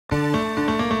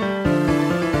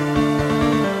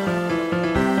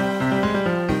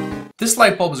This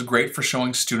light bulb is great for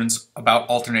showing students about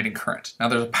alternating current. Now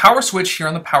there's a power switch here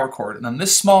on the power cord, and then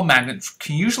this small magnet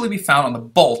can usually be found on the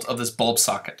bolt of this bulb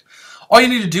socket. All you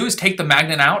need to do is take the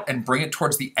magnet out and bring it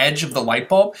towards the edge of the light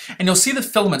bulb, and you'll see the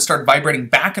filament start vibrating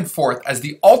back and forth as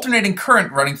the alternating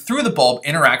current running through the bulb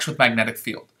interacts with magnetic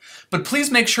field. But please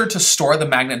make sure to store the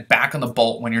magnet back on the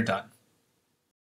bolt when you're done.